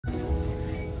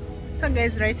So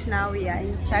guys, right now we are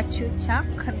in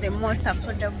Chatuchak, the most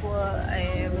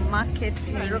affordable market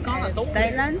in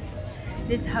Thailand.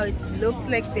 This is how it looks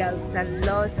like. There's a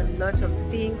lot of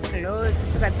things, clothes,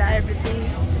 look at that, everything.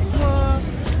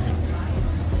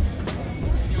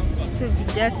 So we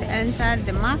just entered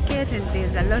the market and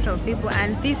there's a lot of people,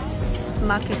 and this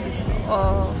market is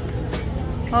all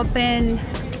open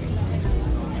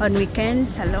on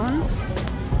weekends alone.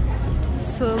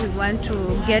 So we want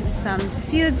to get some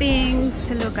few things.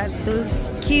 Look at those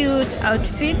cute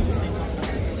outfits.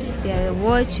 There are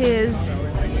watches.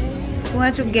 We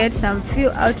want to get some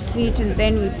few outfits and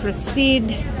then we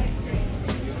proceed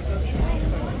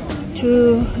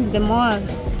to the mall.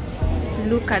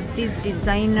 Look at this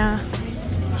designer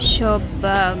shop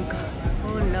bag.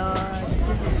 Oh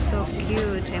Lord, this is so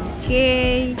cute.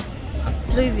 MK,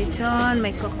 Louis Vuitton,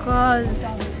 Michael Kors,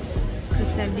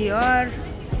 Christian Dior.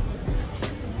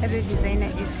 Every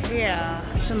designer is here.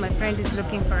 So my friend is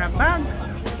looking for a bag.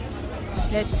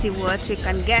 Let's see what we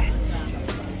can get.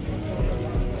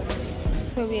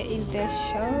 So we are in the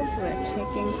shop. We are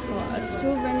checking for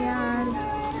souvenirs.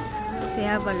 They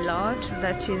have a lot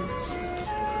that is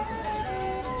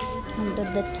under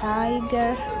the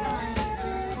tiger.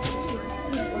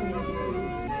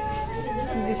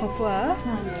 Ziko poa.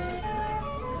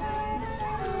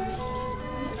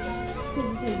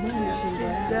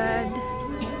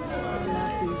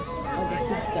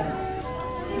 God.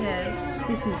 Yes,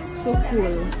 this is so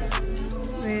cool.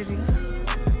 Very.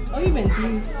 Oh, even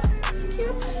this. It's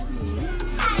cute.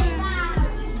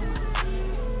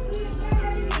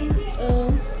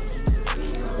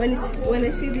 When I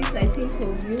see this, I think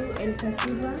of you and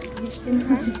Kasiva gifting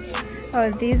her. Oh,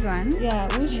 this one? Yeah,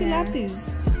 would she love this?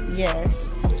 Yes,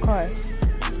 of course.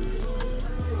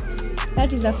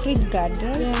 That is a fridge guard,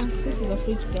 right? Yeah, this is a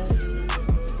fridge guard.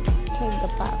 Take the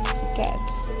packet.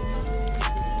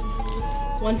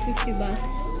 150 baht.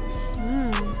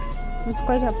 It's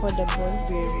quite affordable.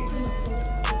 Very.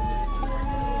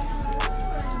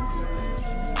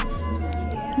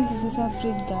 This is also a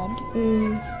fridge guard.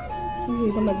 Hizi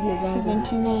ni kama zile zangu.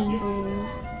 79.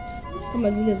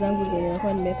 Kama zile zangu zenye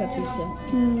nakuwa nimeweka picha.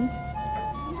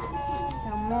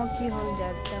 The more key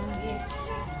holders down here.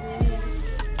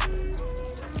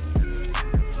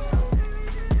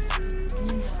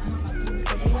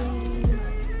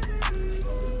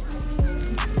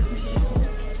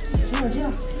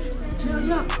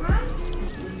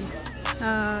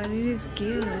 Oh, this is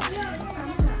cute.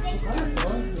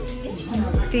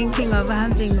 I'm thinking of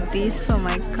having this for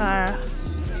my car.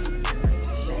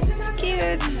 It's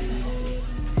cute.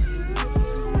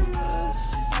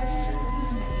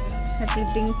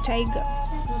 Everything tiger.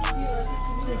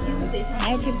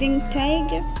 Everything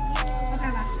tiger.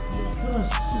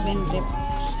 Even the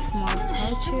small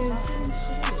pouches.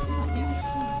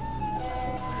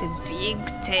 The big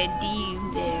teddy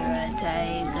bear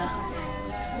tiger.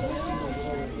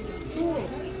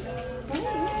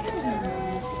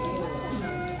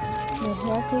 The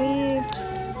hair clips.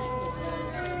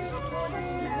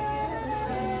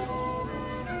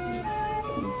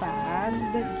 Bags,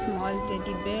 the small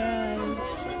teddy bears.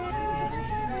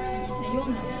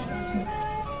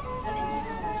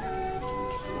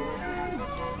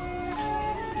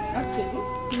 Actually,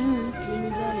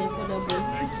 affordable.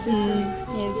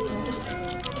 Yes,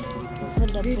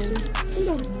 affordable.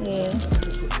 Yeah.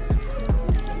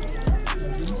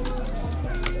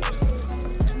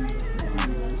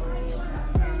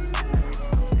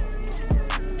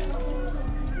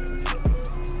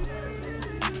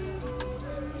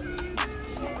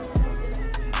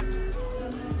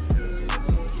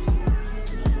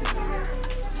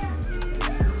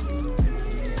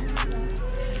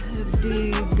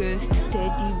 Biggest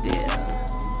teddy bear.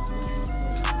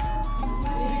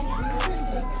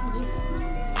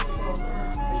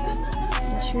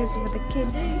 The shoes for the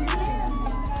kids.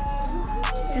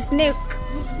 It's a snake.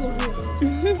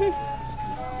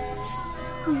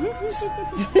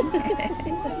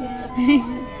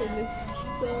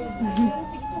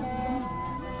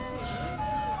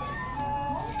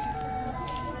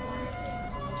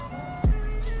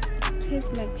 Please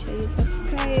make sure you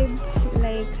subscribe,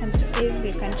 like, and if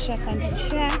you can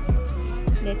share.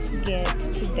 Let's get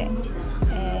to the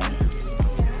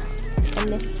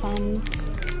elephant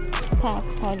park.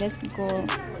 Or let's go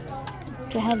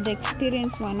to have the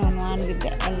experience one-on-one with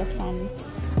the elephants.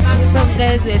 So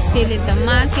guys, we're still in the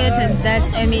market and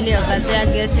that's Emily over there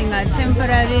getting a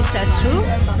temporary tattoo.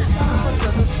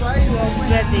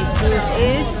 Where they do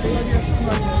it.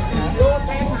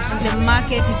 The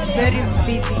market is very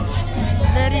busy. It's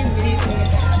very busy.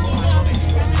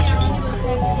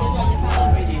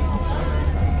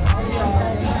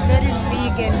 Very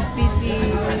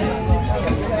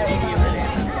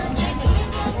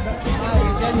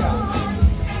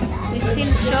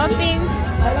shopping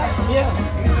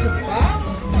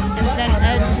and then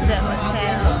head to the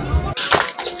hotel.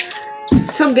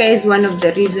 So guys, one of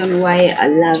the reasons why I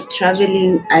love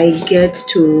traveling, I get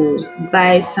to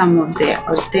buy some of the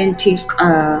authentic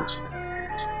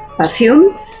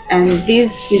perfumes, and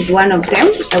this is one of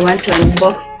them. I want to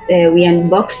unbox. We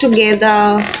unbox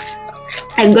together.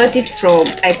 I got it from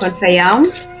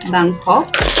Siam,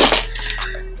 Bangkok.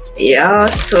 Yeah,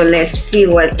 so let's see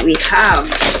what we have.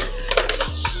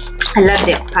 I love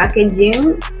the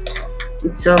packaging.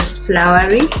 It's so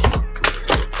flowery.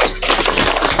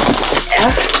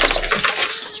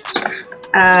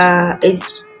 Yeah.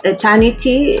 It's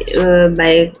Eternity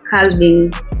by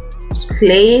Calvin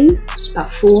Klein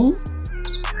perfume.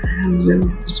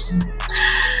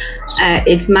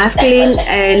 It's masculine.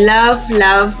 I love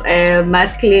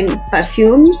masculine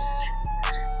perfume.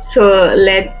 So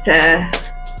let's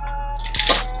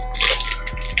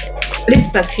this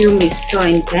perfume is so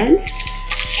intense.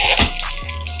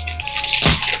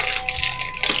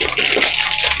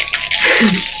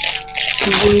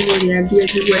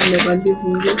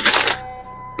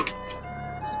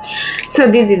 So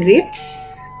this is it.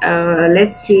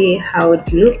 Let's see how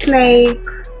it looks like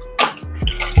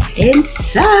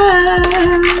inside.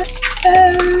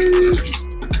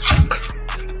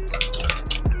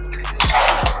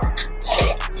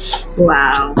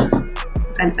 Wow,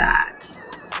 look at that.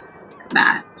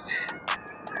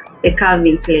 The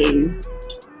Calvin Klein.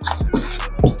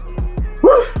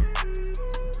 Woo!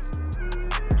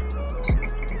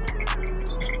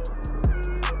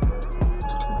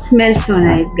 It smells so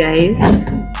nice, guys,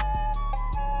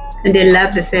 and I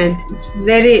love the scent. It's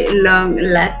very long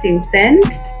lasting scent.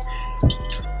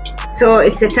 So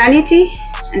it's Eternity,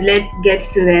 and let's get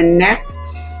to the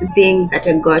next thing that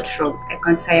I got from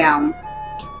Siam.